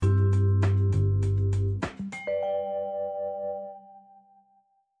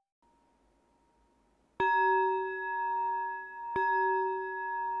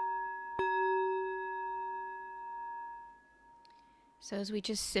So as we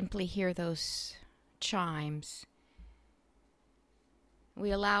just simply hear those chimes,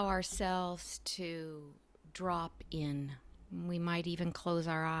 we allow ourselves to drop in. We might even close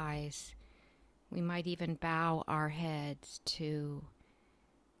our eyes. We might even bow our heads to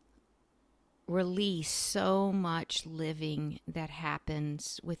release so much living that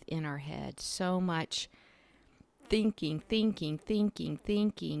happens within our heads, so much thinking,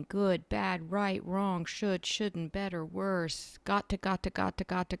 good, bad, right, wrong, should, shouldn't, better, worse, got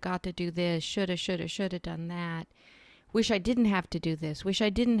to do this, shoulda done that. Wish I didn't have to do this. Wish I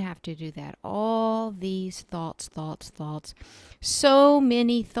didn't have to do that. All these thoughts. So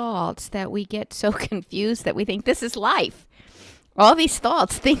many thoughts that we get so confused that we think this is life. All these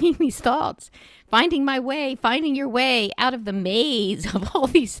thoughts, thinking these thoughts, finding my way, finding your way out of the maze of all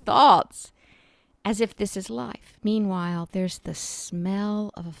these thoughts, as if this is life. Meanwhile, there's the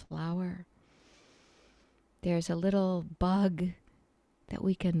smell of a flower. There's a little bug that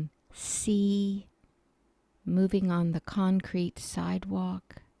we can see moving on the concrete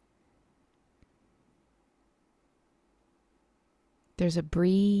sidewalk. There's a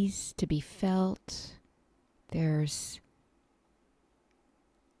breeze to be felt. There's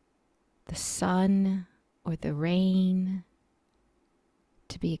the sun or the rain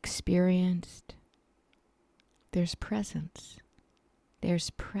to be experienced. There's presence. There's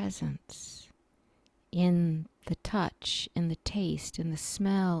presence in the touch, in the taste, in the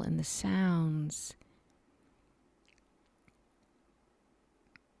smell, in the sounds.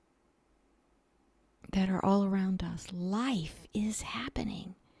 That are all around us. Life is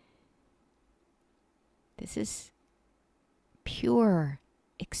happening. This is pure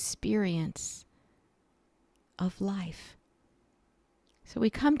experience of life. So we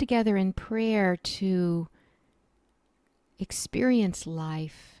come together in prayer to experience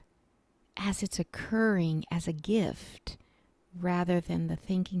life as it's occurring as a gift rather than the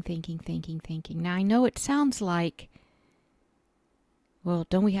thinking. Now I know it sounds like, well,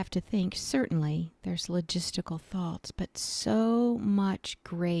 don't we have to think? Certainly, there's logistical thoughts, but so much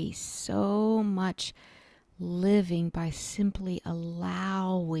grace, so much living by simply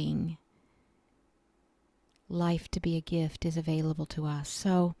allowing life to be a gift is available to us.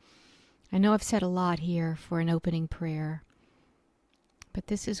 So I know I've said a lot here for an opening prayer, but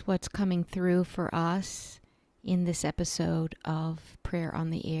this is what's coming through for us in this episode of Prayer on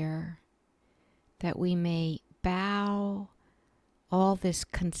the Air, that we may bow all this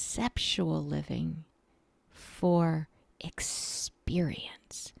conceptual living for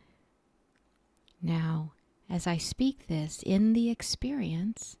experience. Now, as I speak this, in the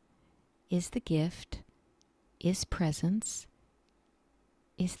experience is the gift, is presence,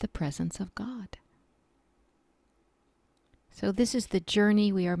 is the presence of God. So this is the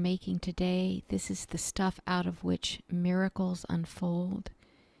journey we are making today. This is the stuff out of which miracles unfold.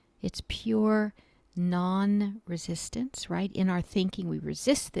 It's pure non-resistance, right? In our thinking, we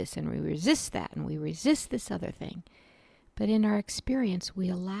resist this and we resist that and we resist this other thing. But in our experience, we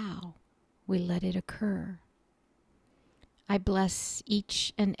allow, we let it occur. I bless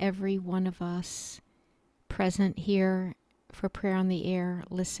each and every one of us present here for Prayer on the Air,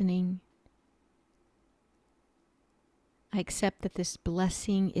 listening. I accept that this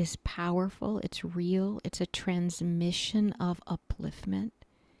blessing is powerful, it's real, it's a transmission of upliftment.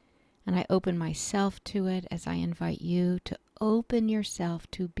 And I open myself to it as I invite you to open yourself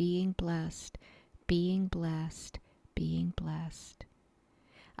to being blessed, being blessed, being blessed.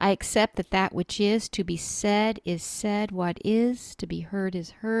 I accept that that which is to be said is said, what is to be heard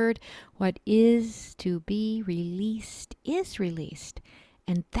is heard, what is to be released is released,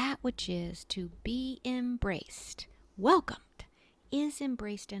 and that which is to be embraced, welcomed, is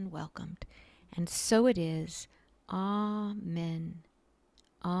embraced and welcomed. And so it is. Amen.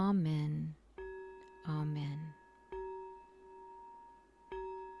 Amen. Amen.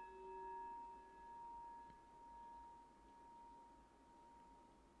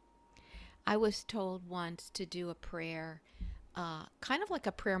 I was told once to do a prayer, kind of like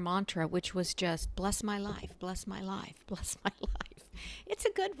a prayer mantra, which was just, bless my life, bless my life, bless my life. It's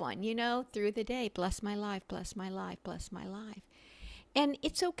a good one, through the day. Bless my life, bless my life, bless my life. And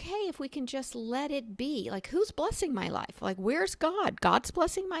it's okay if we can just let it be. Like, who's blessing my life? Like, where's God? God's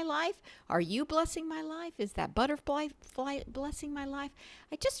blessing my life? Are you blessing my life? Is that butterfly blessing my life?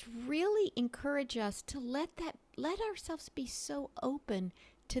 I just really encourage us to let ourselves be so open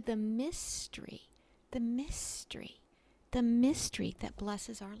to the mystery that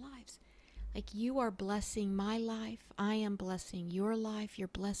blesses our lives. Like, you are blessing my life. I am blessing your life. You're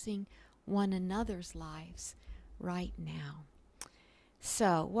blessing one another's lives right now.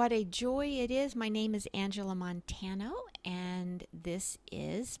 So, what a joy it is. My name is Angela Montano, and this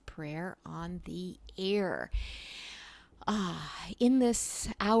is Prayer on the Air. In this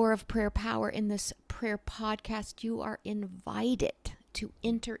hour of prayer power, in this prayer podcast, you are invited to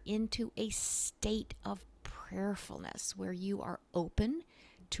enter into a state of prayerfulness where you are open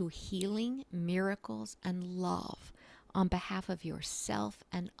to healing, miracles, and love on behalf of yourself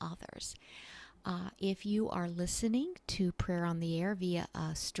and others. If you are listening to Prayer on the Air via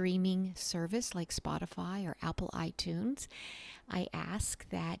a streaming service like Spotify or Apple iTunes, I ask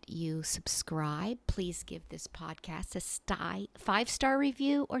that you subscribe. Please give this podcast a 5-star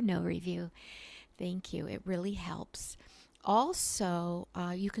review or no review. Thank you. It really helps. Also,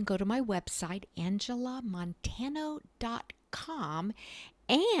 you can go to my website, angelamontano.com,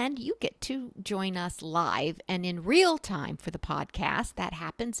 and you get to join us live and in real time for the podcast. That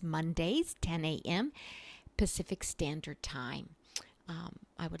happens Mondays, 10 a.m. Pacific Standard Time.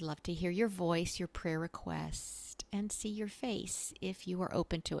 I would love to hear your voice, your prayer request, and see your face if you are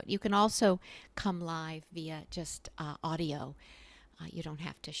open to it. You can also come live via just audio. You don't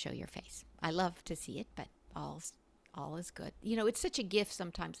have to show your face. I love to see it, but all is good. You know, it's such a gift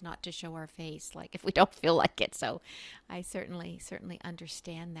sometimes not to show our face, like if we don't feel like it. So I certainly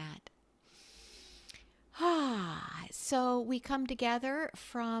understand that. So we come together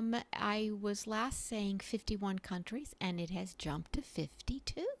from, I was last saying 51 countries, and it has jumped to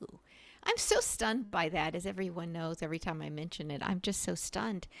 52. I'm so stunned by that, as everyone knows. Every time I mention it, I'm just so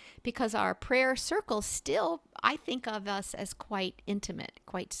stunned because our prayer circle still, I think of us as quite intimate,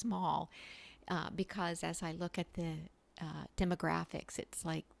 quite small. Because as I look at the demographics, it's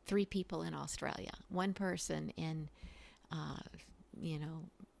like 3 people in Australia, 1 person in, I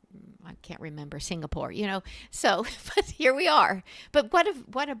can't remember, Singapore, So, but here we are. But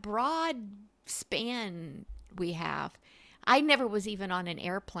what a broad span we have. I never was even on an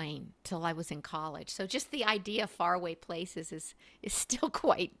airplane till I was in college. So just the idea of faraway places is still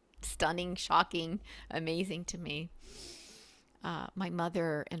quite stunning, shocking, amazing to me. My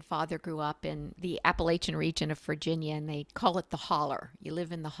mother and father grew up in the Appalachian region of Virginia, and they call it the holler. You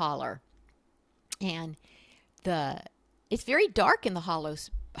live in the holler. And it's very dark in the hollers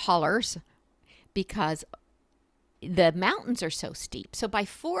because the mountains are so steep. So by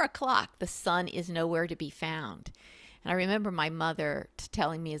 4 o'clock, the sun is nowhere to be found. And I remember my mother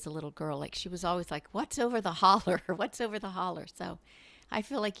telling me as a little girl, like she was always like, what's over the holler? What's over the holler? So I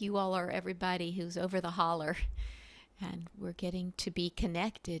feel like you all are everybody who's over the holler. And we're getting to be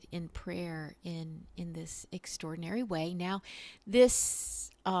connected in prayer in this extraordinary way. Now,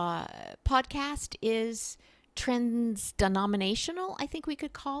 this podcast is trans-denominational, I think we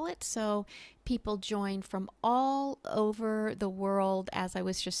could call it. So people join from all over the world, as I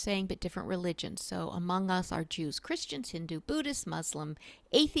was just saying, but different religions. So among us are Jews, Christians, Hindu, Buddhist, Muslim,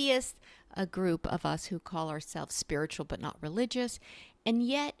 atheists, a group of us who call ourselves spiritual but not religious. And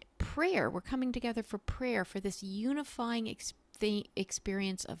yet prayer, we're coming together for prayer, for this unifying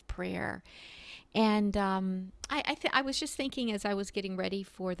experience of prayer. And I was just thinking as I was getting ready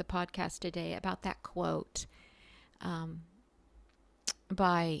for the podcast today about that quote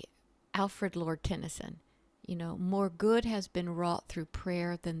by Alfred Lord Tennyson. More good has been wrought through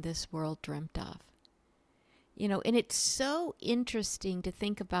prayer than this world dreamt of. And it's so interesting to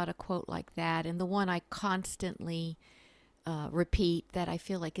think about a quote like that, and the one I constantly repeat that I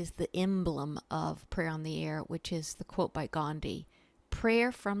feel like is the emblem of Prayer on the Air, which is the quote by Gandhi: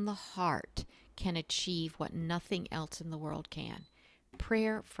 prayer from the heart can achieve what nothing else in the world can.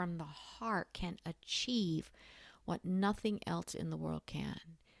 Prayer from the heart can achieve what nothing else in the world can.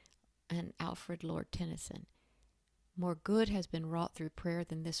 And Alfred Lord Tennyson: more good has been wrought through prayer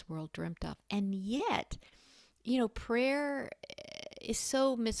than this world dreamt of. And yet, prayer is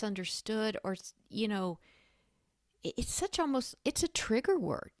so misunderstood, or, it's a trigger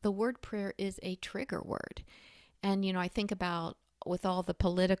word. The word prayer is a trigger word. And, I think about with all the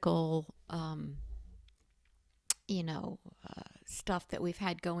political, stuff that we've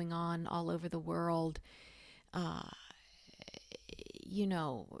had going on all over the world.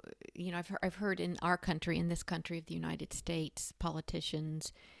 I've heard in our country, in this country of the United States,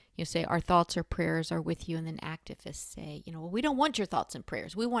 politicians, say our thoughts or prayers are with you. And then activists say, well, we don't want your thoughts and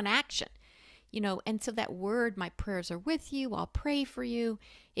prayers. We want action. And so that word, my prayers are with you, I'll pray for you,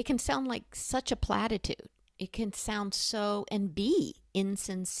 it can sound like such a platitude. It can sound so and be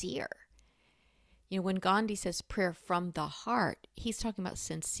insincere. When Gandhi says prayer from the heart, he's talking about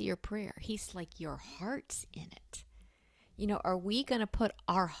sincere prayer. He's like, your heart's in it. Are we going to put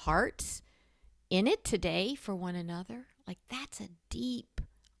our hearts in it today for one another? Like, that's a deep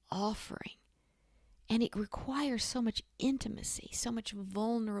offering. And it requires so much intimacy, so much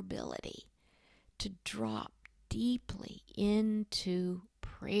vulnerability to drop deeply into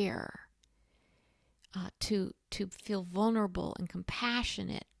prayer, to feel vulnerable and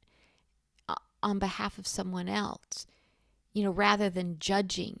compassionate on behalf of someone else, rather than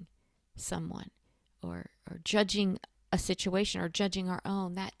judging someone or judging a situation or judging our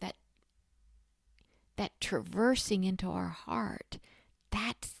own, that traversing into our heart,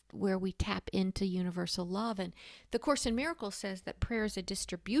 that's where we tap into universal love. And the Course in Miracles says that prayer is a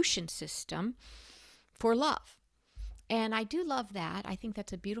distribution system for love. And I do love that. I think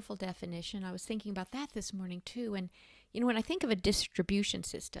that's a beautiful definition. I was thinking about that this morning too. And, when I think of a distribution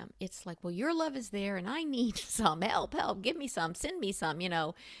system, it's like, well, your love is there and I need some help, give me some, send me some,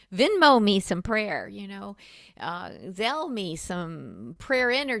 Venmo me some prayer, Zelle me some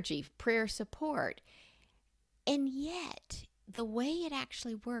prayer energy, prayer support. And yet, the way it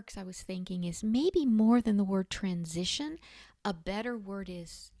actually works, I was thinking, is maybe more than the word transition. A better word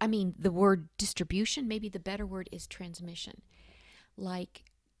is, the word distribution, maybe the better word is transmission. Like,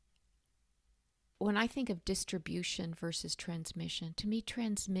 when I think of distribution versus transmission, to me,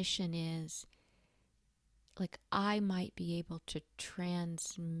 transmission is like I might be able to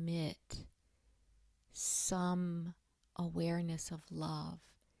transmit some awareness of love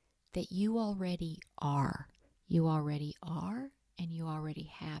that you already are. You already are, and you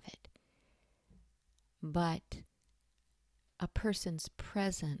already have it. But a person's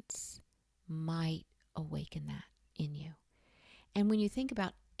presence might awaken that in you. And when you think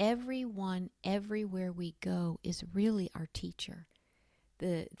about everyone, everywhere we go is really our teacher.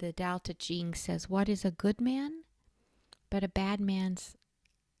 The Tao Te Ching says, what is a good man but a bad man's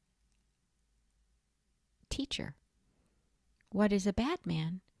teacher? What is a bad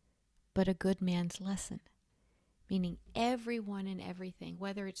man but a good man's lesson? Meaning everyone and everything,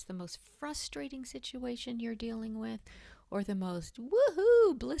 whether it's the most frustrating situation you're dealing with or the most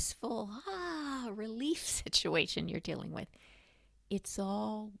woohoo, blissful, relief situation you're dealing with, it's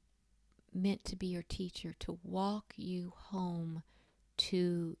all meant to be your teacher, to walk you home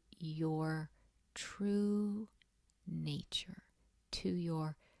to your true nature, to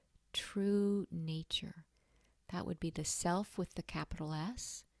your true nature. That would be the self with the capital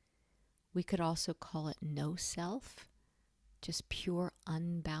S. We could also call it no self, just pure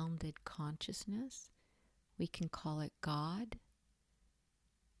unbounded consciousness. We can call it God.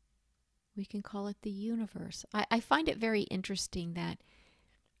 We can call it the universe. I find it very interesting that,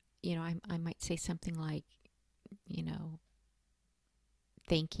 I might say something like,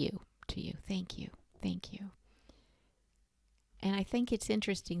 thank you to you, thank you, thank you. And I think it's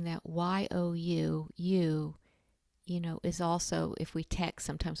interesting that Y-O-U, you, is also, if we text,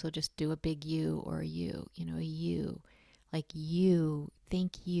 sometimes we'll just do a big U or a U, a U. Like you,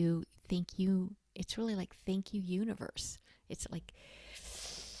 thank you, thank you. It's really like thank you, universe. It's like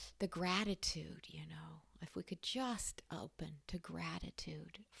the gratitude, if we could just open to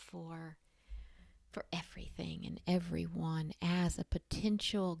gratitude for everything and everyone as a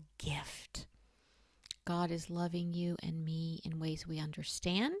potential gift. God is loving you and me in ways we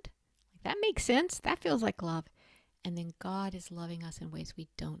understand. That makes sense. That feels like love. And then God is loving us in ways we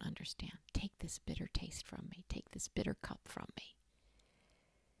don't understand. Take this bitter taste from me. Take this bitter cup from me.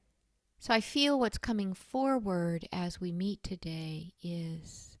 So I feel what's coming forward as we meet today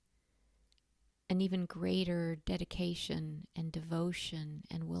is an even greater dedication and devotion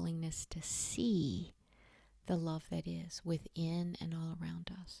and willingness to see the love that is within and all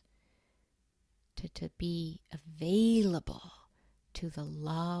around us. To be available to the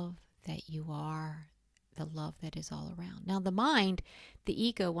love that you are, the love that is all around. Now the mind, the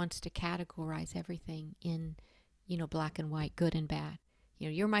ego, wants to categorize everything in, black and white, good and bad.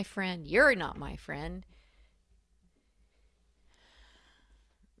 You're my friend, you're not my friend.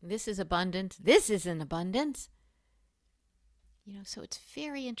 This is abundance, this isn't abundance. So it's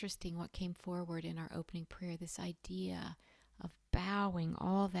very interesting what came forward in our opening prayer, this idea of bowing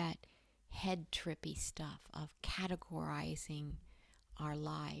all that head trippy stuff, of categorizing our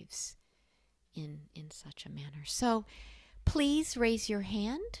lives in such a manner. So please raise your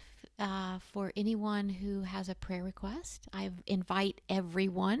hand for anyone who has a prayer request. I invite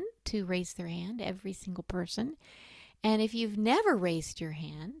everyone to raise their hand, every single person. And if you've never raised your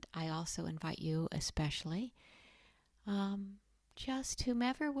hand, I also invite you especially, just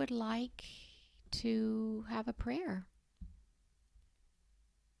whomever would like to have a prayer.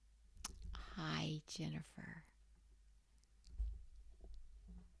 Hi, Jennifer.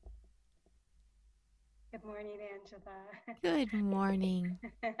 Good morning, Angela. Good morning.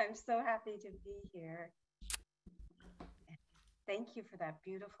 I'm so happy to be here. Thank you for that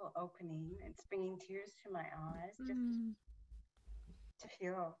beautiful opening. It's bringing tears to my eyes just to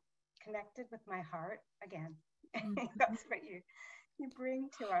feel connected with my heart again. Mhm. That's what you bring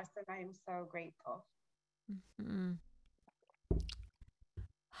to us, and I am so grateful. Mhm.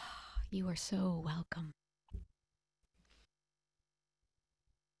 You are so welcome.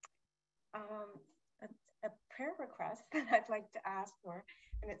 Um, a prayer request that I'd like to ask for,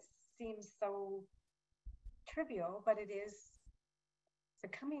 and it seems so trivial, but it is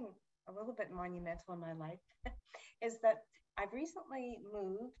becoming a little bit monumental in my life, is that I've recently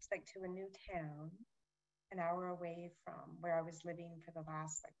moved like to a new town, an hour away from where I was living for the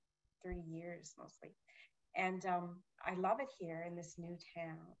last like 3 years mostly. And I love it here in this new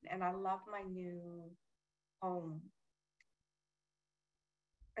town, and I love my new home.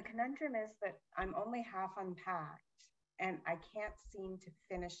 The conundrum is that I'm only half unpacked and I can't seem to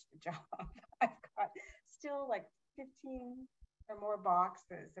finish the job. I've got still like 15 or more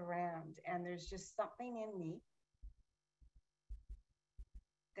boxes around, and there's just something in me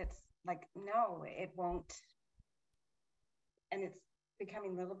that's like, no, it won't. And it's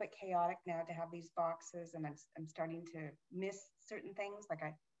becoming a little bit chaotic now to have these boxes, and I'm starting to miss certain things. Like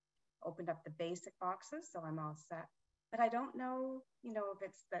I opened up the basic boxes, so I'm all set. But I don't know, if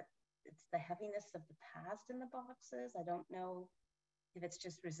it's the heaviness of the past in the boxes. I don't know if it's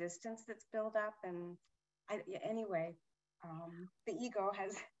just resistance that's built up. And anyway, the ego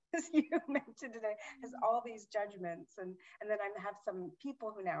has, as you mentioned today, has all these judgments, and then I have some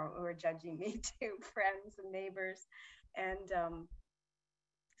people who are judging me too, friends and neighbors, and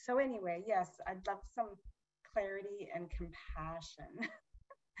so anyway, yes, I'd love some clarity and compassion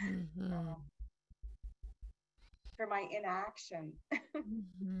Mhm. for my inaction.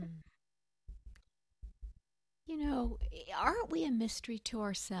 Mhm. Aren't we a mystery to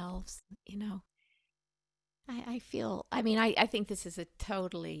ourselves? I feel, I think this is a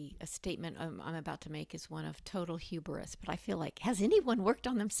statement I'm about to make is one of total hubris, but I feel like, has anyone worked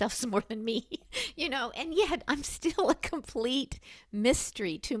on themselves more than me? And yet I'm still a complete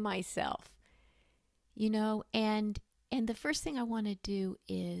mystery to myself, and the first thing I want to do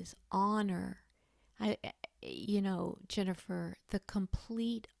is honor, I, Jennifer, the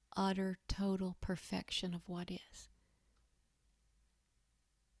complete, utter, total perfection of what is.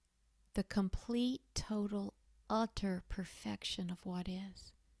 The complete, total, utter perfection of what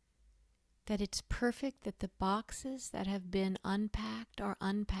is. That it's perfect that the boxes that have been unpacked are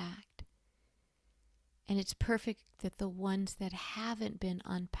unpacked. And it's perfect that the ones that haven't been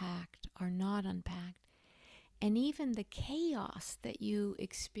unpacked are not unpacked. And even the chaos that you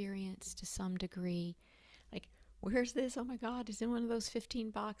experience to some degree, like, where's this? Oh my God, it's in one of those 15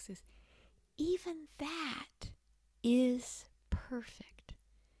 boxes. Even that is perfect.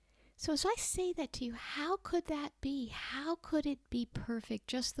 So as I say that to you, how could that be? How could it be perfect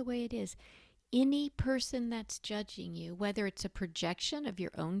just the way it is? Any person that's judging you, whether it's a projection of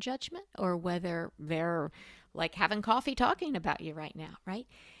your own judgment or whether they're like having coffee talking about you right now, right?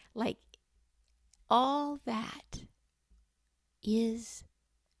 Like all that is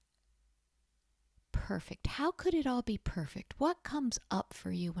perfect. How could it all be perfect? What comes up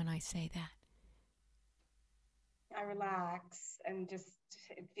for you when I say that? I relax and just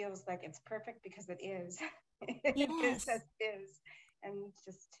it feels like it's perfect because it is. It is as Yes. is, and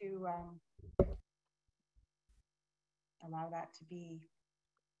just to allow that to be.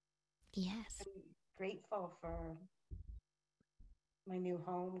 Yes. I'm grateful for my new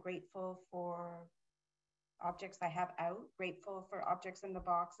home, grateful for objects I have out, grateful for objects in the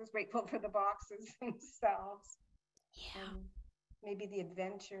boxes, grateful for the boxes themselves, Yeah. and maybe the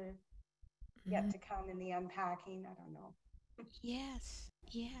adventure yet Mm. to come in the unpacking. I don't know. Yes.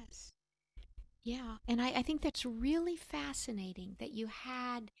 Yes. Yeah. And I think that's really fascinating that you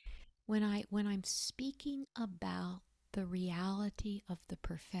had when I'm speaking about the reality of the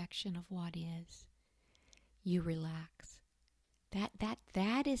perfection of what is, you relax.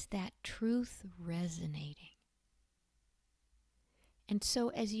 That is that truth resonating. And so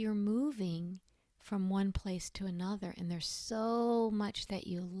as you're moving from one place to another and there's so much that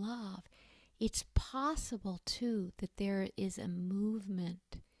you love, it's possible too that there is a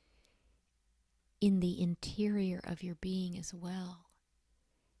movement in the interior of your being as well.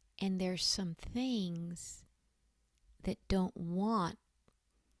 And there's some things that don't want,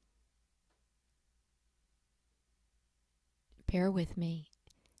 bear with me,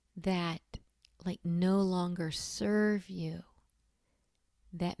 that like no longer serve you,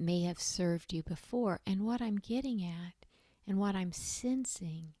 that may have served you before. And what I'm getting at and what I'm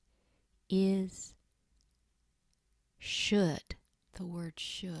sensing is should, the word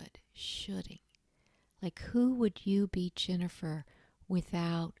should, shoulding. Like, who would you be, Jennifer,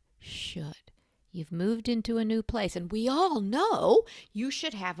 without should? You've moved into a new place, and we all know you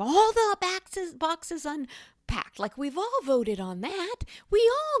should have all the boxes unpacked unpacked. Like, we've all voted on that.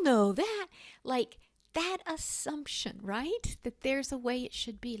 We all know that. Like, that assumption, right? That there's a way it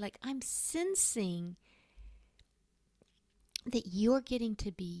should be. Like, I'm sensing that you're getting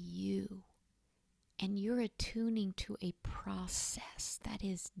to be you, and you're attuning to a process that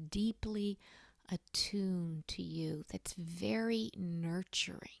is deeply attuned to you, that's very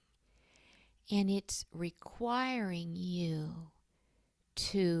nurturing. And it's requiring you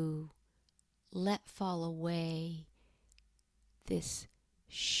to let fall away this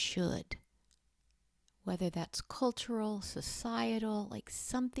should, whether that's cultural, societal, like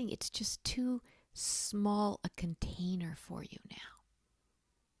something, it's just too small a container for you now.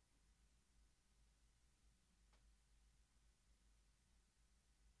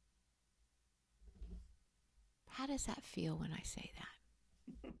 How does that feel when I say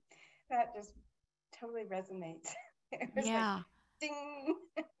that? That just totally resonates. It was Yeah. like, ding.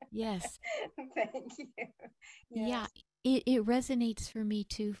 Yes. Thank you. Yeah. Yes. It resonates for me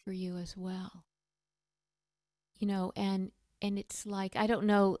too, for you as well. And it's like, I don't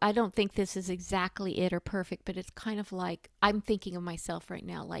know, I don't think this is exactly it or perfect, but it's kind of like, I'm thinking of myself right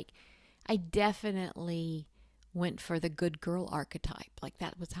now, like, I definitely went for the good girl archetype. Like,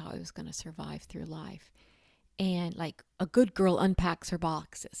 that was how I was going to survive through life. And like, a good girl unpacks her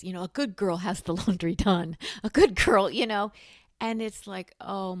boxes. A good girl has the laundry done. A good girl, And it's like,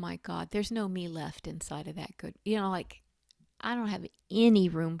 oh my God, there's no me left inside of that good. Like, I don't have any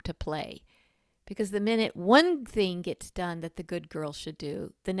room to play. Because the minute one thing gets done that the good girl should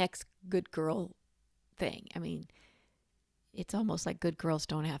do, the next good girl thing, I mean, it's almost like good girls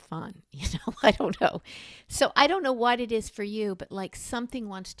don't have fun. I don't know. So I don't know what it is for you, but like, something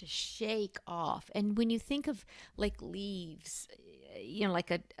wants to shake off. And when you think of like leaves, like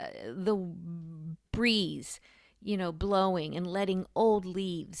the breeze, blowing and letting old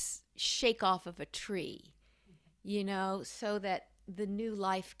leaves shake off of a tree, so that the new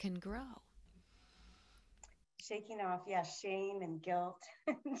life can grow. Shaking off, yes, shame and guilt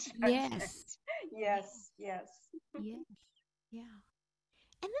and judgment. Yes. Yes, yes. Yeah. Yeah.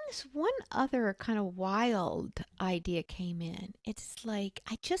 And then this one other kind of wild idea came in. It's like,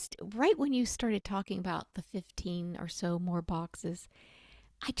 right when you started talking about the 15 or so more boxes,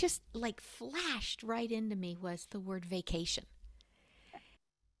 I just like flashed right into me was the word vacation.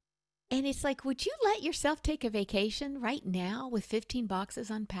 And it's like, would you let yourself take a vacation right now with 15 boxes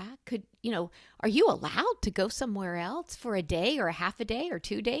unpacked? Are you allowed to go somewhere else for a day or a half a day or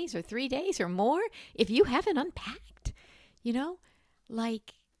 2 days or 3 days or more if you haven't unpacked? You know,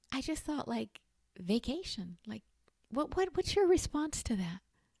 like, I just thought, like, vacation. Like, what's your response to that?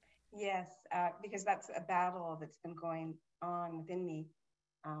 Yes, because that's a battle that's been going on within me.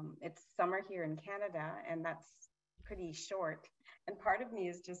 It's summer here in Canada, and that's pretty short. And part of me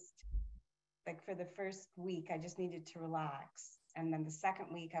is just like, for the first week, I just needed to relax. And then the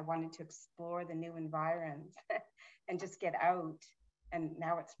second week, I wanted to explore the new environs and just get out. And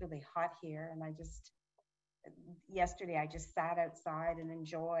now it's really hot here. And yesterday, I just sat outside and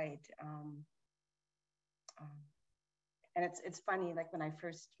enjoyed. Um, and it's funny, like when I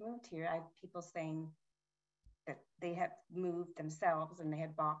first moved here, I had people saying that they had moved themselves and they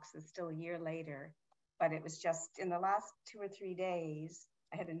had boxes still a year later. But it was just in the last 2 or 3 days,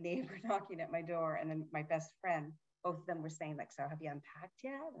 I had a neighbor knocking at my door, and then my best friend. Both of them were saying, like, so have you unpacked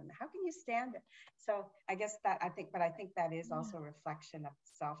yet? And how can you stand it? So I guess that I think that is also a reflection of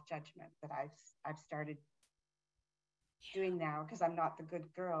self-judgment that I've started doing now, because I'm not the good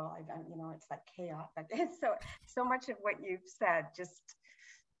girl. It's like chaos. But so much of what you've said just,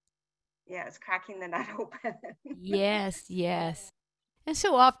 yeah, it's cracking the nut open. Yes, yes. And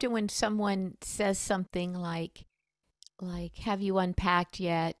so often when someone says something like, have you unpacked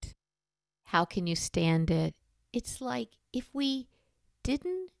yet? How can you stand it? It's like, if we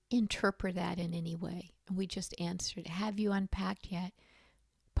didn't interpret that in any way and we just answered, have you unpacked yet?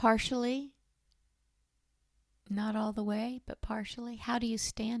 Partially, not all the way, but partially. How do you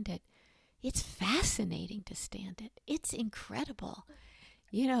stand it? It's fascinating to stand it. It's incredible.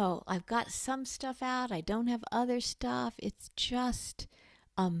 I've got some stuff out, I don't have other stuff. It's just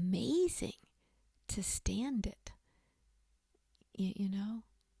amazing to stand it. You know?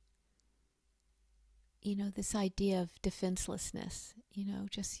 This idea of defenselessness,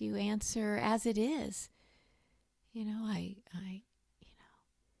 just you answer as it is. And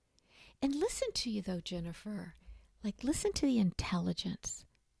listen to you though, Jennifer. Like, listen to the intelligence.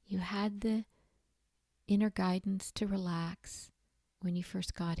 You had the inner guidance to relax when you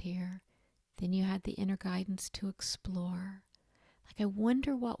first got here. Then you had the inner guidance to explore. Like, I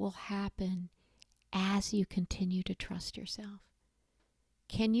wonder what will happen as you continue to trust yourself.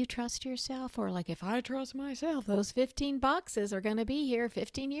 can you trust yourself? Or like, if I trust myself, those 15 boxes are going to be here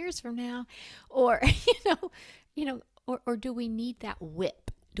 15 years from now. Or, or do we need that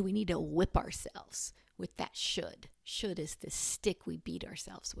whip? Do we need to whip ourselves with that should? Should is this stick we beat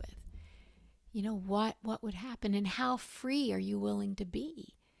ourselves with. What would happen, and how free are you willing to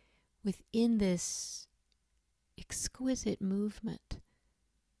be within this exquisite movement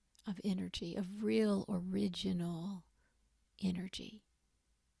of energy, of real original energy?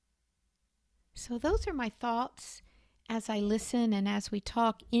 So those are my thoughts as I listen and as we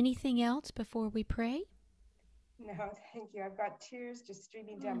talk. Anything else before we pray? No, thank you. I've got tears just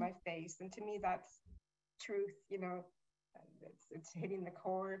streaming down my face. And to me, that's truth, it's hitting the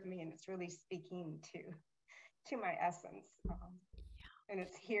core of me, and it's really speaking to my essence. And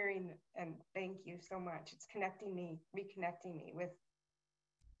it's hearing, and thank you so much. It's reconnecting me with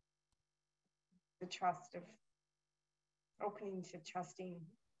the trust of opening to trusting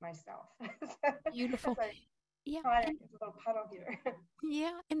myself. Beautiful. Yeah. A little puddle here.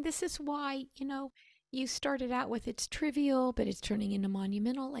 Yeah. And this is why, you started out with it's trivial, but it's turning into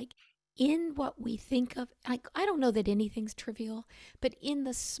monumental. Like, in what we think of, like, I don't know that anything's trivial, but in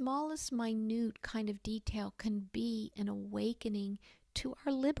the smallest minute kind of detail can be an awakening to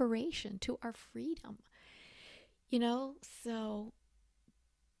our liberation, to our freedom. So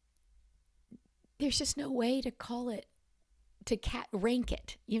there's just no way to call it, to rank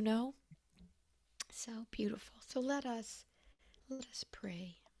it, So beautiful. So let us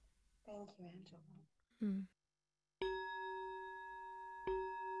pray. Thank you, Angela.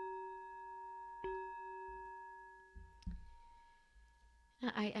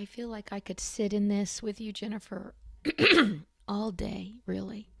 I feel like I could sit in this with you, Jennifer, all day,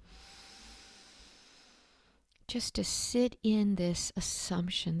 really. Just to sit in this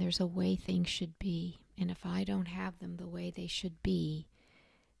assumption there's a way things should be, and if I don't have them the way they should be,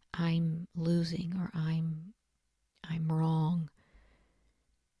 I'm losing, or I'm wrong.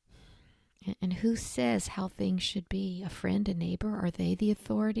 And who says how things should be? A friend, a neighbor? Are they the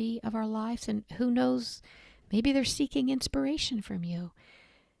authority of our lives? And who knows? Maybe they're seeking inspiration from you.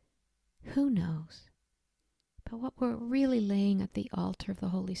 Who knows? But what we're really laying at the altar of the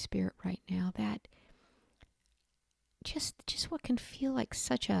Holy Spirit right now, that just what can feel like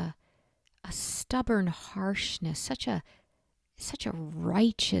such a stubborn harshness, such a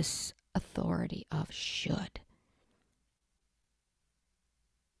righteous authority of should.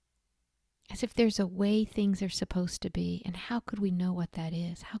 As if there's a way things are supposed to be, and how could we know what that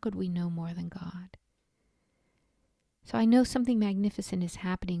is? How could we know more than God? So I know something magnificent is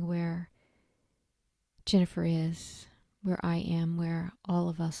happening where Jennifer is, where I am, where all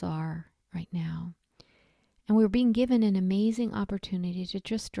of us are right now. And we're being given an amazing opportunity to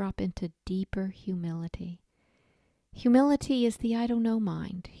just drop into deeper humility. Humility is the I don't know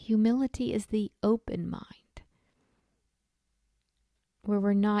mind. Humility is the open mind, where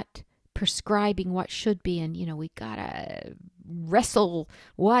we're not prescribing what should be, and we gotta wrestle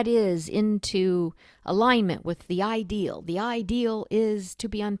what is into alignment with the ideal. The ideal is to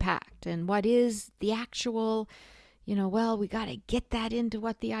be unpacked, and what is the actual, we gotta get that into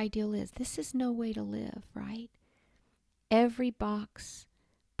what the ideal is. This is no way to live, right? Every box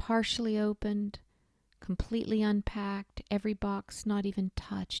partially opened, completely unpacked, every box not even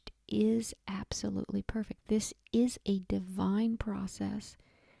touched, is absolutely perfect. This is a divine process.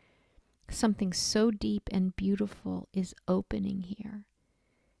 Something so deep and beautiful is opening here.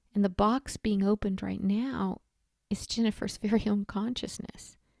 And the box being opened right now is Jennifer's very own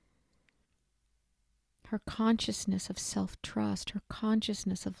consciousness. Her consciousness of self-trust, her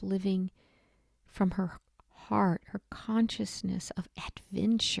consciousness of living from her heart, her consciousness of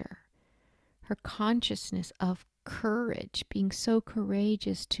adventure, her consciousness of courage, being so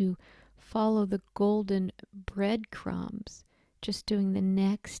courageous to follow the golden breadcrumbs, just doing the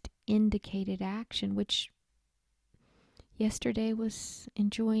next indicated action, which yesterday was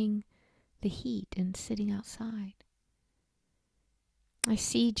enjoying the heat and sitting outside. I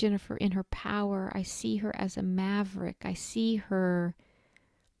see Jennifer in her power. I see her as a maverick. I see her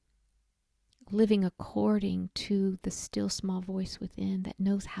living according to the still small voice within that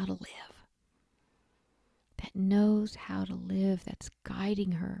knows how to live. That knows how to live, that's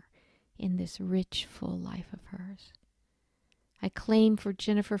guiding her in this rich, full life of hers. I claim for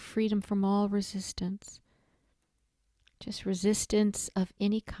Jennifer freedom from all resistance. Just resistance of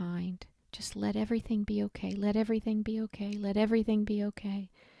any kind. Just let everything be okay. Let everything be okay. Let everything be okay.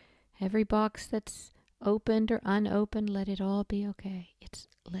 Every box that's opened or unopened, let it all be okay. It's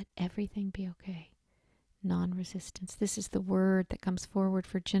let everything be okay. Non-resistance. This is the word that comes forward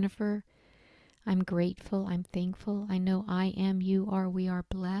for Jennifer. I'm grateful. I'm thankful. I know I am, you are, we are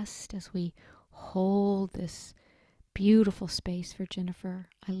blessed as we hold this beautiful space for Jennifer.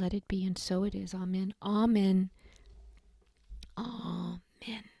 I let it be, and so it is. Amen. Amen.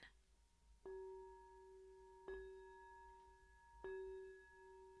 Amen.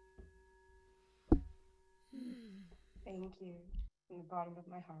 Thank you from the bottom of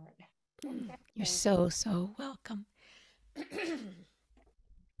my heart. You're Thank so, so welcome.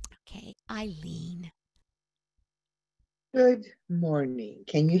 Okay, Eileen. Good morning.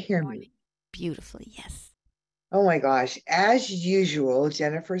 Can you hear Morning. me? Beautifully, yes. Oh my gosh. As usual,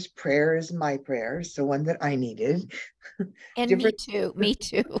 Jennifer's prayer is my prayer. It's the one that I needed. And me Different, too. Me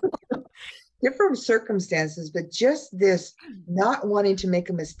too. different circumstances, but just this not wanting to make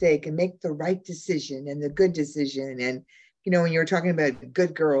a mistake and make the right decision and the good decision. And, when you were talking about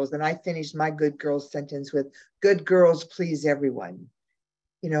good girls, and I finished my good girls sentence with good girls please everyone,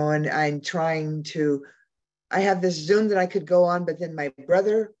 and I'm trying to, I have this Zoom that I could go on, but then my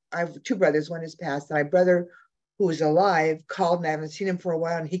brother, I have two brothers, one is passed, and my brother who is alive called, and I haven't seen him for a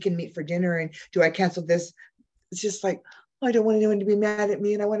while, and he can meet for dinner. And do I cancel this? It's just like, I don't want anyone to be mad at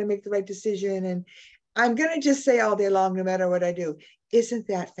me, and I want to make the right decision. And I'm going to just say all day long, no matter what I do, isn't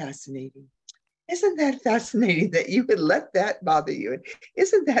that fascinating? Isn't that fascinating that you would let that bother you? And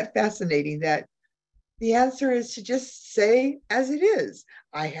isn't that fascinating that the answer is to just say as it is?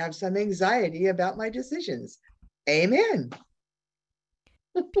 I have some anxiety about my decisions. Amen.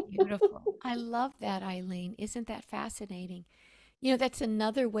 Beautiful. I love that, Eileen. Isn't that fascinating? That's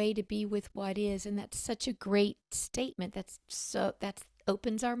another way to be with what is, and that's such a great statement. That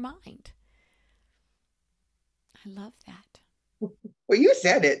opens our mind. I love that. Well, you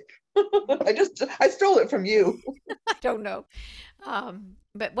said it. I stole it from you. I don't know.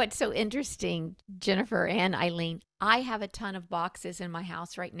 But what's so interesting, Jennifer and Eileen, I have a ton of boxes in my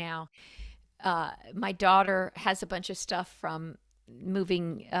house right now. My daughter has a bunch of stuff from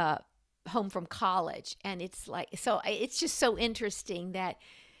moving home from college. And it's just so interesting that,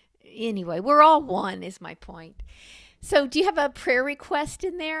 anyway, we're all one, is my point. So, do you have a prayer request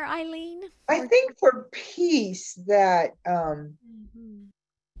in there, Eileen? I think for peace that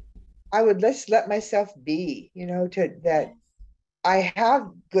I would just let myself be, that I have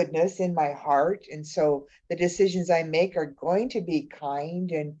goodness in my heart. And so the decisions I make are going to be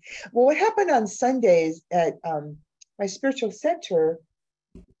kind. And well, what happened on Sundays at my spiritual center,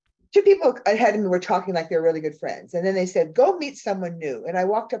 two people ahead of me were talking like they were really good friends. And then they said, go meet someone new. And I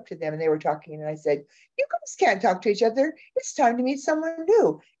walked up to them and they were talking. And I said, you guys can't talk to each other. It's time to meet someone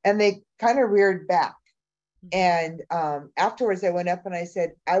new. And they kind of reared back. And afterwards, I went up and I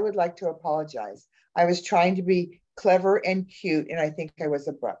said, I would like to apologize. I was trying to be clever and cute, and I think I was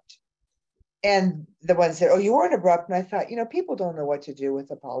abrupt. And the one said, oh, you weren't abrupt. And I thought, people don't know what to do with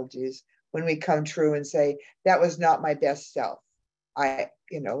apologies when we come true and say, that was not my best self.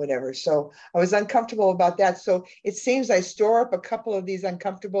 Whatever. So I was uncomfortable about that. So it seems I store up a couple of these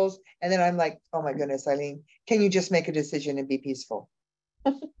uncomfortables, and then I'm like, oh my goodness, Eileen, can you just make a decision and be peaceful?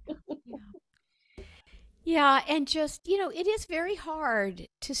 Yeah, and just, it is very hard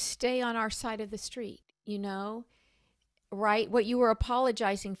to stay on our side of the street, right? What you were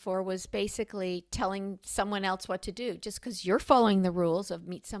apologizing for was basically telling someone else what to do. Just because you're following the rules of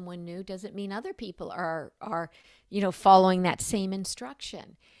meet someone new doesn't mean other people are following that same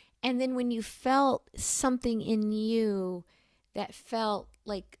instruction. And then when you felt something in you that felt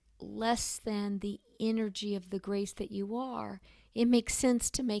like less than the energy of the grace that you are, it makes sense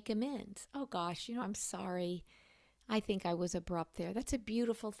to make amends. Oh gosh, I'm sorry. I think I was abrupt there. That's a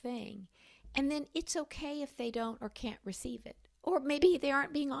beautiful thing. And then it's okay if they don't or can't receive it. Or maybe they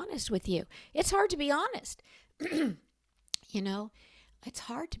aren't being honest with you. It's hard to be honest. It's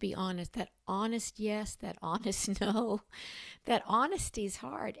hard to be honest. That honest yes, that honest no. That honesty is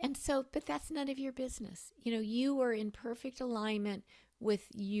hard. And so, but that's none of your business. You are in perfect alignment with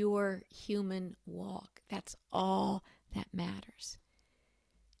your human walk. That's all that matters.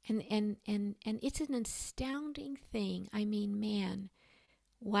 And it's an astounding thing. I mean, man,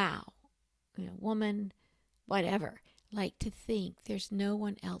 wow, woman, whatever. Like, to think there's no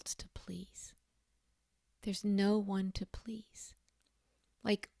one else to please. There's no one to please.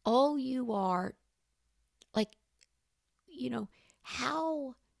 Like, all you are, like,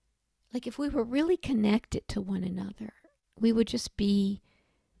 how, like, if we were really connected to one another, we would just be,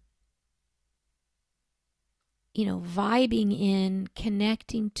 vibing in,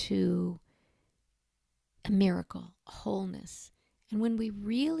 connecting to a miracle, a wholeness. And when we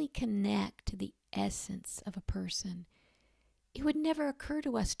really connect to the essence of a person, it would never occur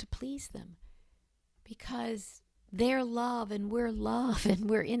to us to please them, because they're love and we're love, and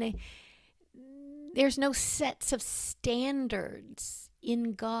we're in a There's no sets of standards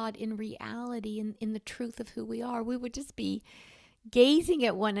in God, in reality, in the truth of who we are. We would just be gazing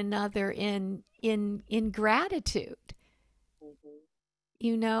at one another in gratitude, Mhm.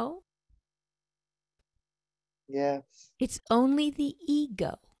 you know? Yes. It's only the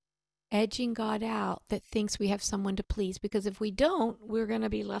ego edging God out that thinks we have someone to please, because if we don't, we're going to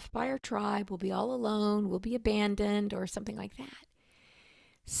be left by our tribe, we'll be all alone, we'll be abandoned, or something like that.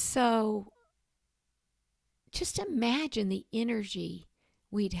 So just imagine the energy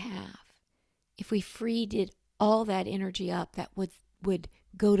we'd have if we freed it, all that energy up that would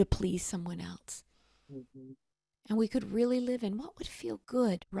go to please someone else. Mhm. And we could really live in what would feel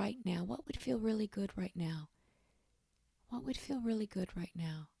good right now. What would feel really good right now? What would feel really good right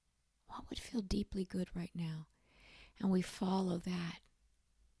now? What would feel deeply good right now? And we follow that.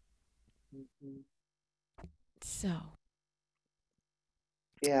 Mhm. So,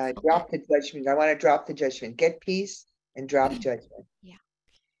 Yeah, so drop the judgment. I want to drop the judgment. Get peace and drop judgment. yeah.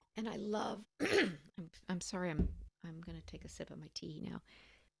 And I love I'm sorry, I'm going to take a sip of my tea now.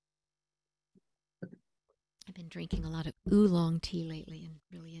 I've been drinking a lot of oolong tea lately and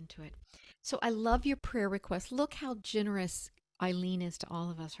really into it. So I love your prayer request. Look how generous Eileen is to all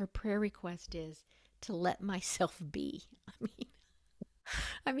of us. Her prayer request is to let myself be.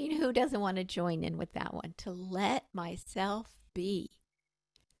 I mean, who doesn't want to join in with that one? To let myself be.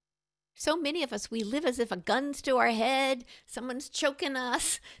 So many of us, we live as if a gun's to our head, someone's choking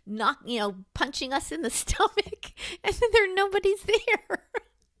us, punching us in the stomach, and then nobody's there.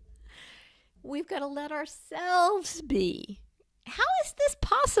 We've got to let ourselves be. How is this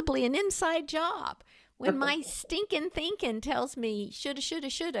possibly an inside job when my stinking thinking tells me shoulda, shoulda,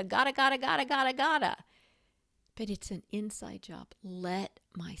 shoulda, gotta? But it's an inside job. Let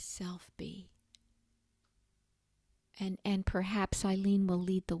myself be. And perhaps Eileen will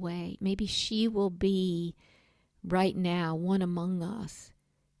lead the way. Maybe she will be right now one among us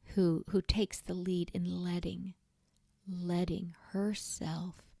who takes the lead in letting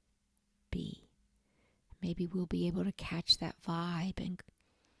herself be. Maybe we'll be able to catch that vibe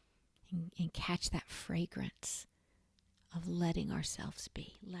and catch that fragrance of letting ourselves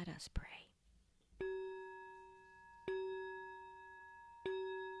be. Let us pray.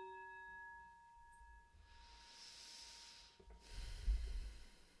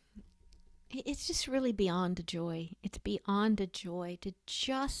 It's just really beyond a joy. It's beyond a joy to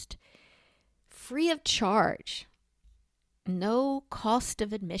just, free of charge, no cost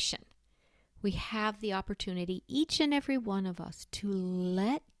of admission, we have the opportunity, each and every one of us, to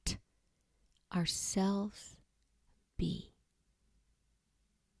let ourselves be.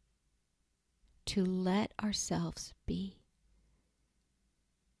 To let ourselves be.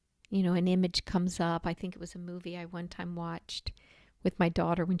 You know, an image comes up. I think it was a movie I one time watched with my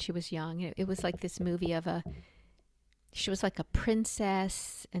daughter when she was young. It was like this movie of she was like a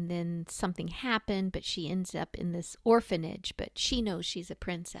princess, and then something happened, but she ends up in this orphanage, but she knows she's a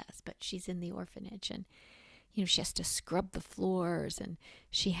princess, but she's in the orphanage, and she has to scrub the floors, and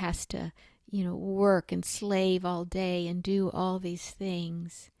she has to work and slave all day and do all these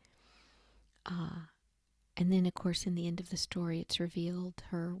things, and then of course in the end of the story it's revealed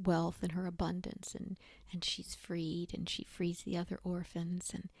her wealth and her abundance, and she's freed, and she frees the other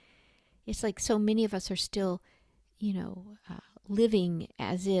orphans. And it's like so many of us are still living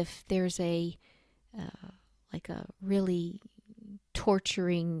as if there's like a really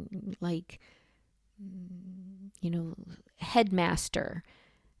torturing, headmaster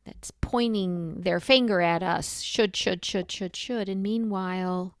that's pointing their finger at us, should. And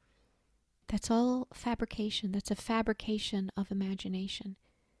meanwhile, that's all fabrication. That's a fabrication of imagination.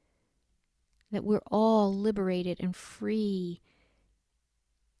 That we're all liberated and free,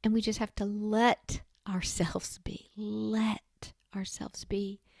 and we just have to let ourselves be. Let ourselves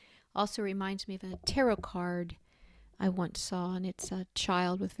be. Also reminds me of a tarot card I once saw, and it's a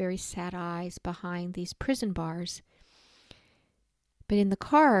child with very sad eyes behind these prison bars. But in the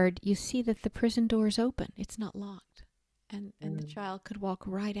card, you see that the prison door is open. It's not locked. And the child could walk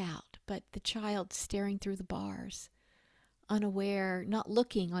right out. But the child staring through the bars, unaware, not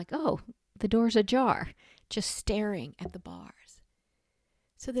looking like, oh, the door's ajar, just staring at the bars.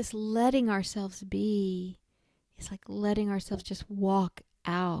 So this letting ourselves be is like letting ourselves just walk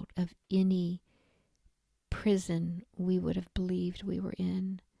out of any prison we would have believed we were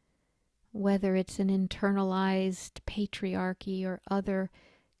in, whether it's an internalized patriarchy or other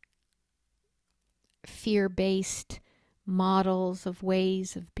fear-based models of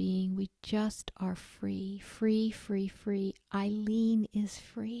ways of being. We just are free, free, free, free. Eileen is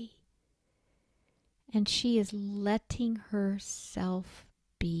free. And she is letting herself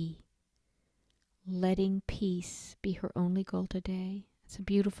be. letting peace be her only goal today. It's a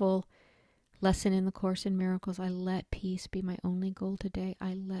beautiful lesson in the Course in Miracles. I let peace be my only goal today.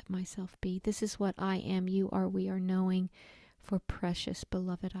 I let myself be. This is what I am, you are, we are knowing for precious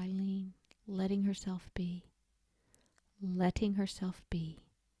beloved Eileen. Letting herself be. Letting herself be.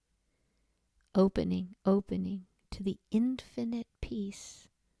 Opening to the infinite peace.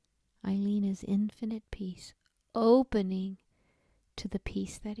 Eileen is infinite peace. Opening to the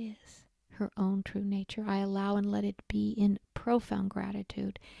peace that is her own true nature. I allow and let it be in profound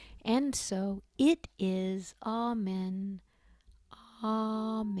gratitude. And so it is. Amen.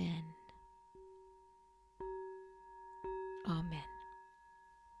 Amen. Amen.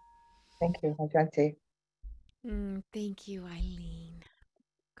 Thank you, Ajante. Thank you, Eileen.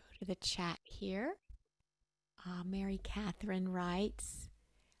 Go to the chat here. Mary Catherine writes,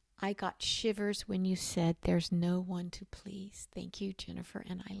 I got shivers when you said there's no one to please. Thank you, Jennifer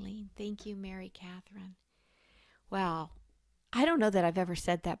and Eileen. Thank you, Mary Catherine. Wow. I don't know that I've ever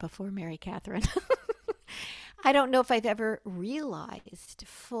said that before, Mary Catherine. I don't know if I've ever realized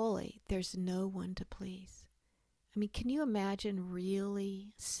fully there's no one to please. I mean, can you imagine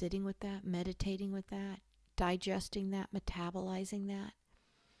really sitting with that, meditating with that, digesting that, metabolizing that?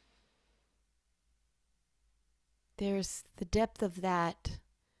 There's the depth of that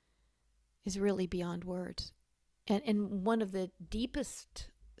is really beyond words. And one of the deepest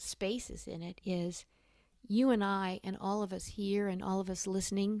spaces in it is you and I and all of us here and all of us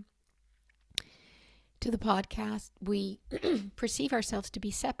listening to the podcast, we perceive ourselves to be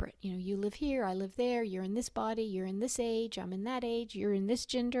separate. You know, you live here, I live there, you're in this body, you're in this age, I'm in that age, you're in this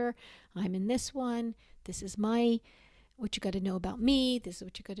gender, I'm in this one, this is what you got to know about me, this is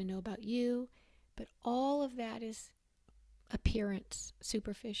what you got to know about you. But all of that is appearance,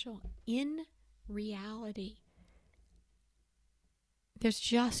 superficial. In reality, there's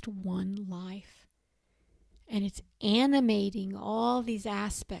just one life, and it's animating all these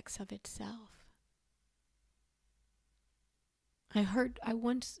aspects of itself. I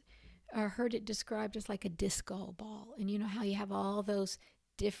once heard it described as like a disco ball, and you know how you have all those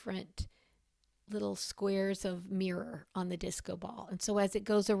different little squares of mirror on the disco ball. And so as it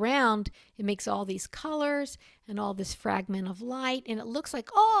goes around, it makes all these colors and all this fragment of light, and it looks like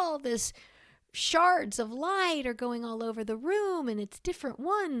all this shards of light are going all over the room, and it's different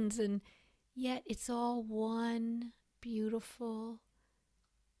ones, and yet it's all one beautiful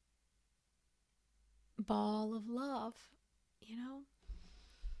ball of love, you know?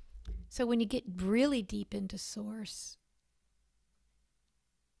 So when you get really deep into Source,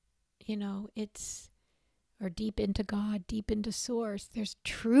 you know, or deep into God, deep into Source, there's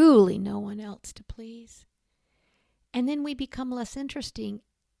truly no one else to please. And then we become less interested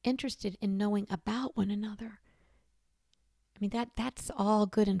in knowing about one another. I mean, that's all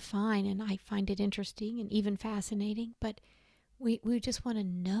good and fine, and I find it interesting and even fascinating, but we just want to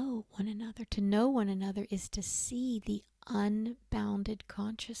know one another. To know one another is to see the unbounded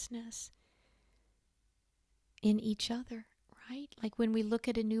consciousness in each other. Right? Like when we look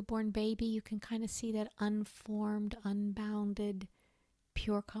at a newborn baby, you can kind of see that unformed, unbounded,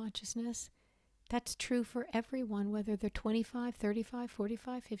 pure consciousness. That's true for everyone, whether they're 25, 35,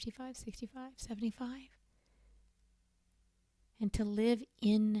 45, 55, 65, 75. And to live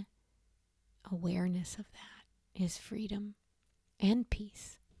in awareness of that is freedom and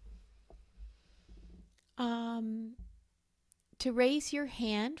peace. To raise your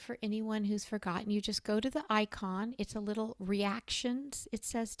hand for anyone who's forgotten, you just go to the icon. It's a little reactions, it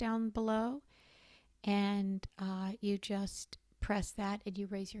says down below. And you just press that and you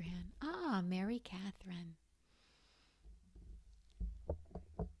raise your hand. Mary Catherine.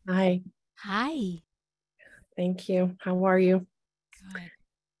 Hi. Hi. Thank you. How are you?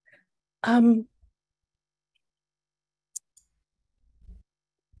 Good.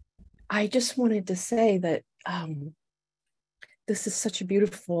 I just wanted to say that this is such a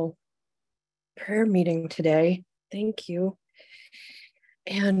beautiful prayer meeting today. Thank you.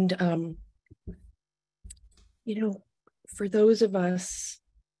 And, you know, for those of us,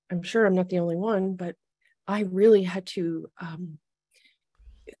 I'm sure I'm not the only one, but I really had to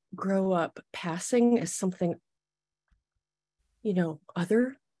grow up passing as something, you know,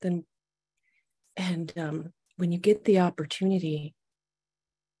 other than, and when you get the opportunity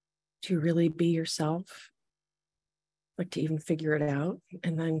to really be yourself, like to even figure it out,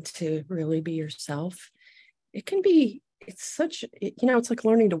 and then to really be yourself, it can be, it's like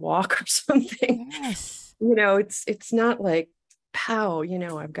learning to walk or something. Yes. You know, it's not like, pow, you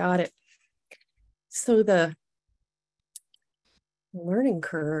know, I've got it. So the learning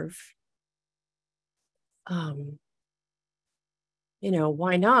curve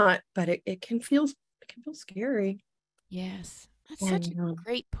why not? But it can feel scary. Yes. That's such And a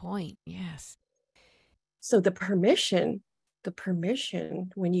great point. Yes. so the permission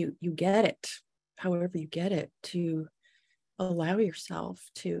when you get it, however you get it, to allow yourself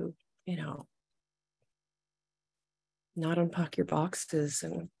to, not unpack your boxes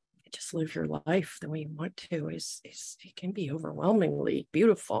and just live your life the way you want to is it can be overwhelmingly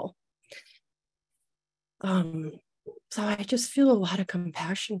beautiful. So I just feel a lot of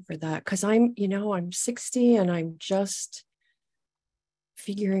compassion for that, because I'm 60 and I'm just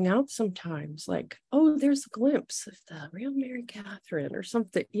figuring out sometimes, like, oh, there's a glimpse of the real Mary Catherine or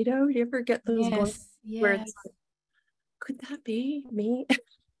something. You ever get those glimpses where it's Yes. like, could that be me?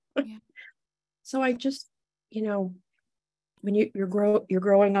 Yeah. So I just, when you're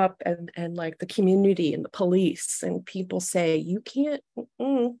growing up, and like the community and the police and people say you can't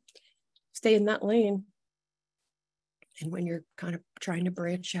stay in that lane, and when you're kind of trying to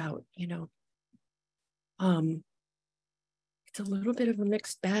branch out, it's a little bit of a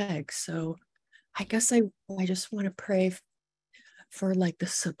mixed bag. So I guess I just want to pray for like the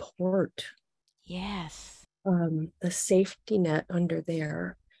support, Yes. the safety net under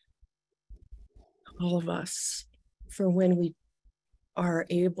there, all of us, for when we are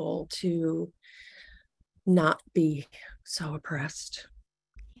able to not be so oppressed.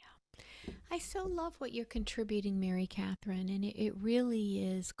 I so love what you're contributing, Mary Catherine, and it really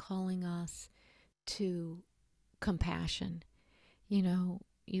is calling us to compassion.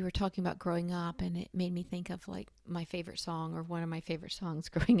 You were talking about growing up, and it made me think of like my favorite song, or one of my favorite songs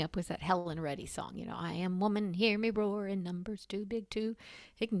growing up was that Helen Reddy song. I am woman, hear me roar, in numbers too big to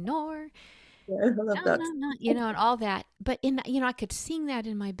ignore. Yeah, I love No, that. no, no, and all that. But I could sing that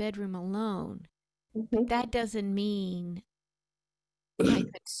in my bedroom alone, but Mhm. that doesn't mean I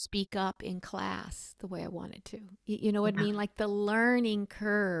could speak up in class the way I wanted to. You know what I Yeah. mean? Like the learning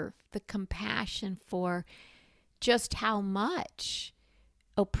curve, the compassion for just how much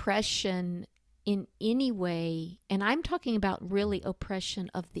oppression in any way, and I'm talking about really oppression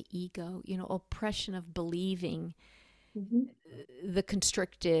of the ego, oppression of believing Mhm. the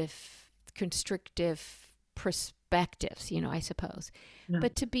constrictive perspectives, I suppose. Yeah.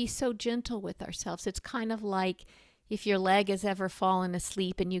 But to be so gentle with ourselves, it's kind of like if your leg has ever fallen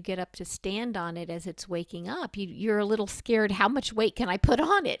asleep and you get up to stand on it as it's waking up, you're a little scared. How much weight can I put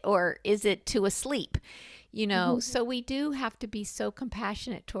on it? Or is it too asleep? Mhm. So we do have to be so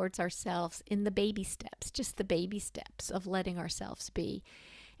compassionate towards ourselves in the baby steps, just the baby steps of letting ourselves be.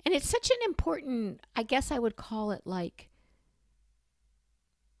 And it's such an important, I guess I would call it like,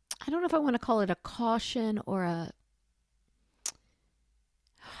 I don't know if I want to call it a caution or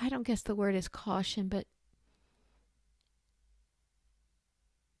I don't guess the word is caution, but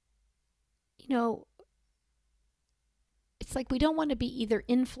you know, it's like we don't want to be either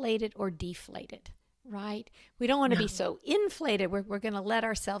inflated or deflated, right? We don't want to Yeah. be so inflated we're going to let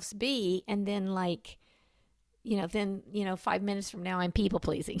ourselves be, and then like, 5 minutes from now I'm people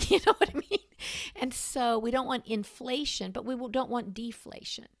pleasing. You know what I mean? And so we don't want inflation, but we don't want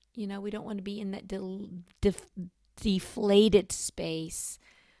deflation. We don't want to be in that deflated space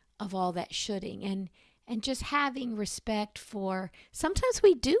of all that shoulding, and just having respect for, sometimes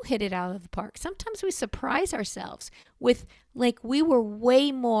we do hit it out of the park. Sometimes we surprise ourselves with, like, we were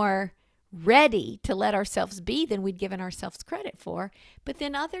way more ready to let ourselves be than we'd given ourselves credit for. But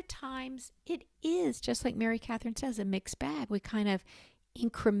then other times it is, just like Mary Catherine says, a mixed bag. We kind of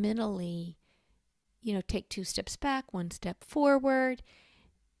incrementally, take 2 steps back, 1 step forward,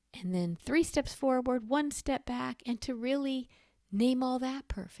 and then 3 steps forward, 1 step back, and to really name all that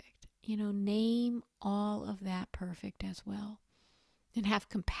perfect. Name all of that perfect as well, and have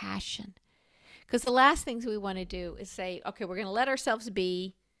compassion. Because the last things we want to do is say, okay, we're going to let ourselves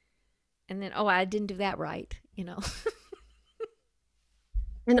be, and then, oh, I didn't do that right.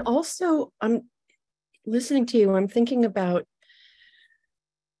 And also, I'm listening to you, I'm thinking about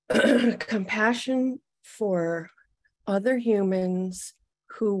compassion for other humans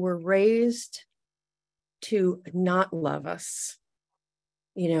who were raised to not love us.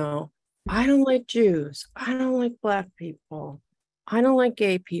 I don't like Jews. I don't like Black people. I don't like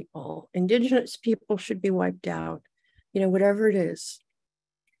gay people. Indigenous people should be wiped out. Whatever it is.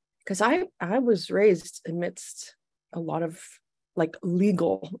 Because I was raised amidst a lot of like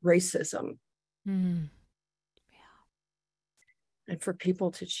legal racism. Mm. And for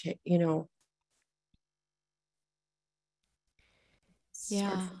people to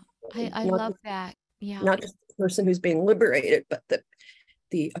Yeah, I not love that. Yeah. not just the person who's being liberated, but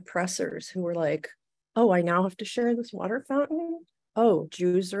the oppressors who were like, oh, I now have to share this water fountain. Oh,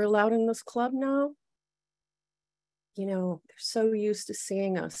 Jews are allowed in this club now. they're so used to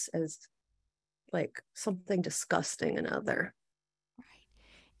seeing us as like something disgusting and other.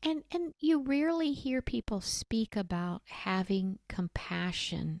 Right. And you rarely hear people speak about having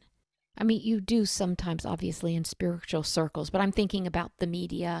compassion. I mean, you do sometimes, obviously, in spiritual circles, but I'm thinking about the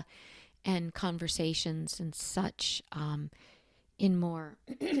media and conversations and such, in more,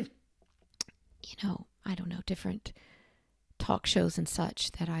 I don't know, different talk shows and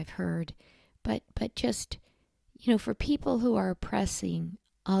such that I've heard. But just, for people who are oppressing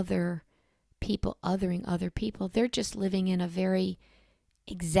other people, othering other people, they're just living in a very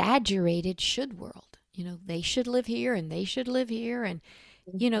exaggerated should world. They should live here and they should live here. And,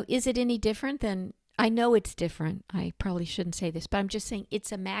 is it any different than, I know it's different. I probably shouldn't say this, but I'm just saying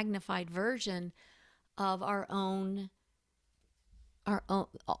it's a magnified version of our own,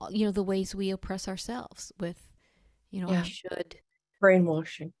 the ways we oppress ourselves with, I Yeah. should.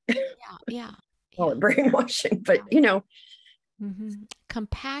 Brainwashing. Yeah. Call it brainwashing, but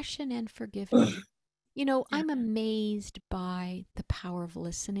Compassion and forgiveness. Yeah. I'm amazed by the power of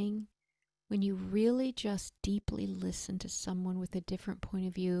listening. When you really just deeply listen to someone with a different point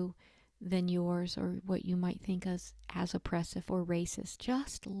of view than yours, or what you might think as oppressive or racist,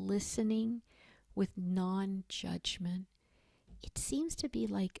 just listening with non-judgment, it seems to be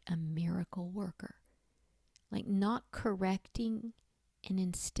like a miracle worker. Like not correcting and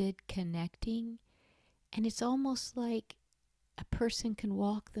instead connecting. And it's almost like a person can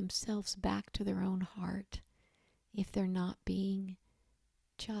walk themselves back to their own heart if they're not being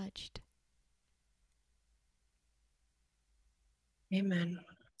judged. Amen.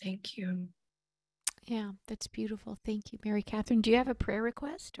 Thank you. Yeah, that's beautiful. Thank you, Mary Catherine. Do you have a prayer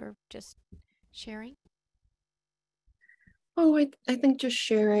request or just sharing? Oh, I think just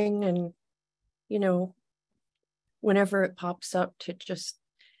sharing and, whenever it pops up to just,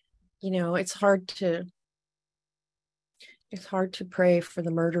 it's hard to pray for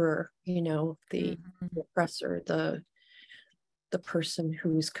the murderer, the oppressor, the person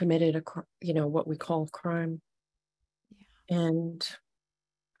who's committed what we call crime. Yeah. And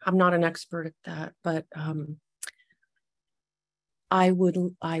I'm not an expert at that, but I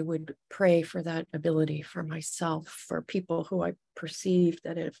would pray for that ability for myself, for people who I perceive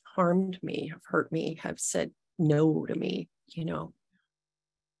that have harmed me, have hurt me, have said no to me,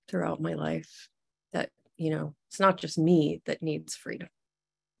 throughout my life, that, it's not just me that needs freedom.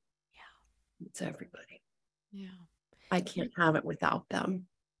 Yeah. It's everybody. Yeah. I can't have it without them.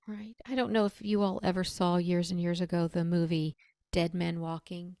 Right. I don't know if you all ever saw years and years ago the movie Dead Men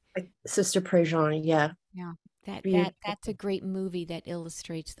Walking. Sister Prejean, yeah. Yeah. That's a great movie that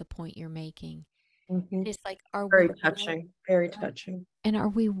illustrates the point you're making. Mm-hmm. It's like, very touching. And are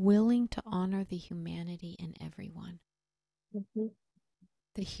we willing to honor the humanity in everyone? Mm-hmm.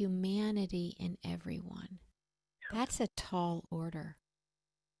 The humanity in everyone. That's a tall order.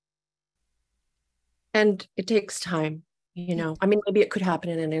 And it takes time, I mean, maybe it could happen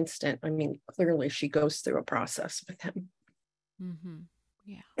in an instant. I mean, clearly she goes through a process with him. Mm-hmm.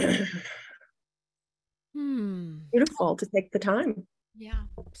 Yeah. Beautiful to take the time. Yeah.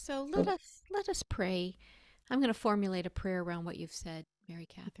 So let us pray. I'm going to formulate a prayer around what you've said, Mary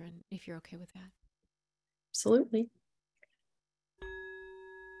Catherine, if you're okay with that. Absolutely.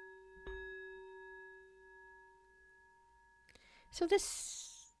 So this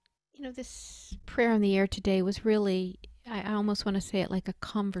prayer on the air today was really, I almost want to say it like a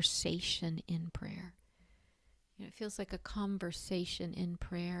conversation in prayer. It feels like a conversation in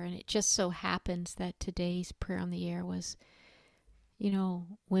prayer. And it just so happens that today's prayer on the air was,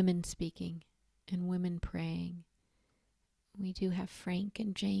 women speaking and women praying. We do have Frank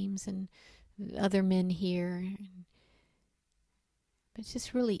and James and other men here. But it's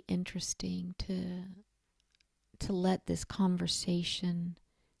just really interesting to let this conversation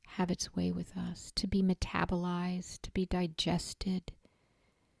have its way with us, to be metabolized, to be digested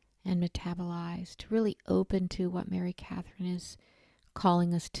and metabolized, really open to what Mary Catherine is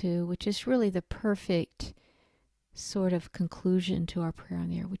calling us to, which is really the perfect sort of conclusion to our prayer on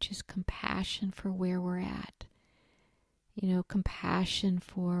the air, which is compassion for where we're at. Compassion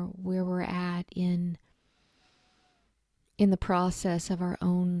for where we're at in the process of our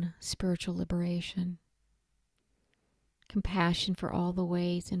own spiritual liberation. Compassion for all the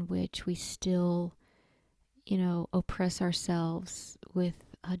ways in which we still, oppress ourselves with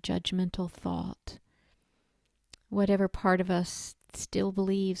a judgmental thought. Whatever part of us still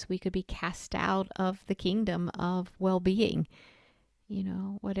believes we could be cast out of the kingdom of well-being.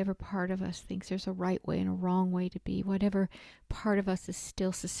 Whatever part of us thinks there's a right way and a wrong way to be. Whatever part of us is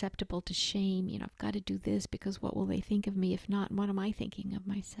still susceptible to shame. I've got to do this because what will they think of me if not? And what am I thinking of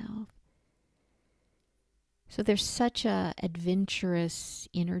myself? So there's such a adventurous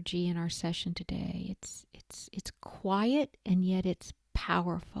energy in our session today. It's quiet and yet it's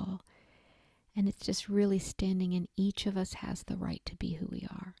powerful. And it's just really standing in each of us has the right to be who we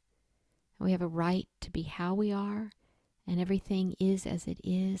are. And we have a right to be how we are, and everything is as it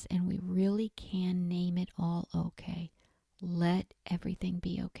is, and we really can name it all okay. Let everything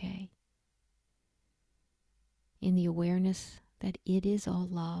be okay. In the awareness that it is all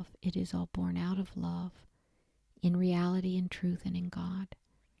love, it is all born out of love, in reality, in truth, and in God.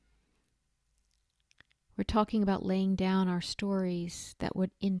 We're talking about laying down our stories that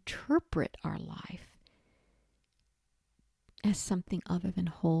would interpret our life as something other than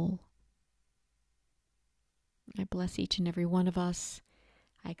whole. I bless each and every one of us.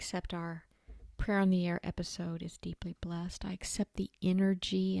 I accept our Prayer on the Air episode is deeply blessed. I accept the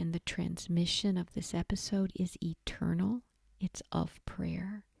energy and the transmission of this episode is eternal. It's of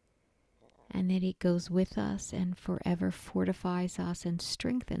prayer. And that it goes with us and forever fortifies us and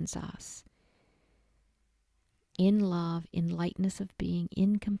strengthens us in love, in lightness of being,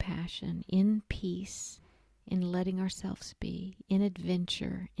 in compassion, in peace, in letting ourselves be, in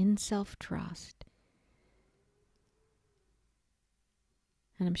adventure, in self-trust.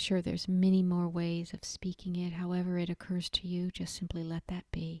 And I'm sure there's many more ways of speaking it. However it occurs to you, just simply let that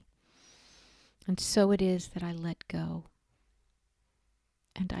be. And so it is that I let go.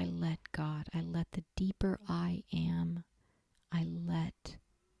 And I let God. I let the deeper I am. I let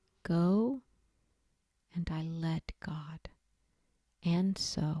go. And I let God. And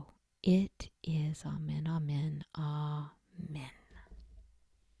so it is. Amen, amen, amen.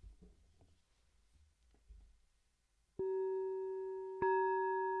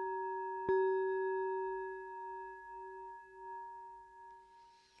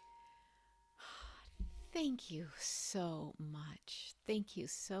 Thank you so much. Thank you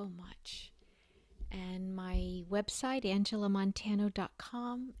so much. And my website,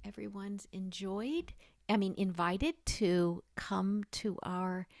 angelamontano.com, everyone's invited to come to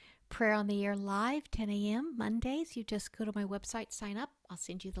our Prayer on the Air live, 10 a.m. Mondays. You just go to my website, sign up. I'll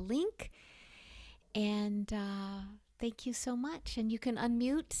send you the link. And thank you so much. And you can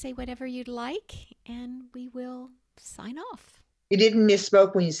unmute, say whatever you'd like, and we will sign off. You didn't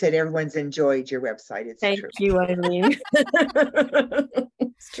misspoke when you said everyone's enjoyed your website. It's Thank true. you, Eileen.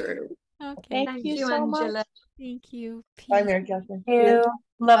 It's true. Okay. Thank you so Angela. much. Thank you. Peace. Bye, Mary Catherine. Thank you.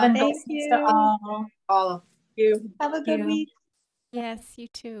 Love and Thank blessings to all. All of You. Have a good you. week. Yes, you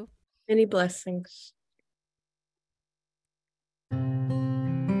too. Many blessings.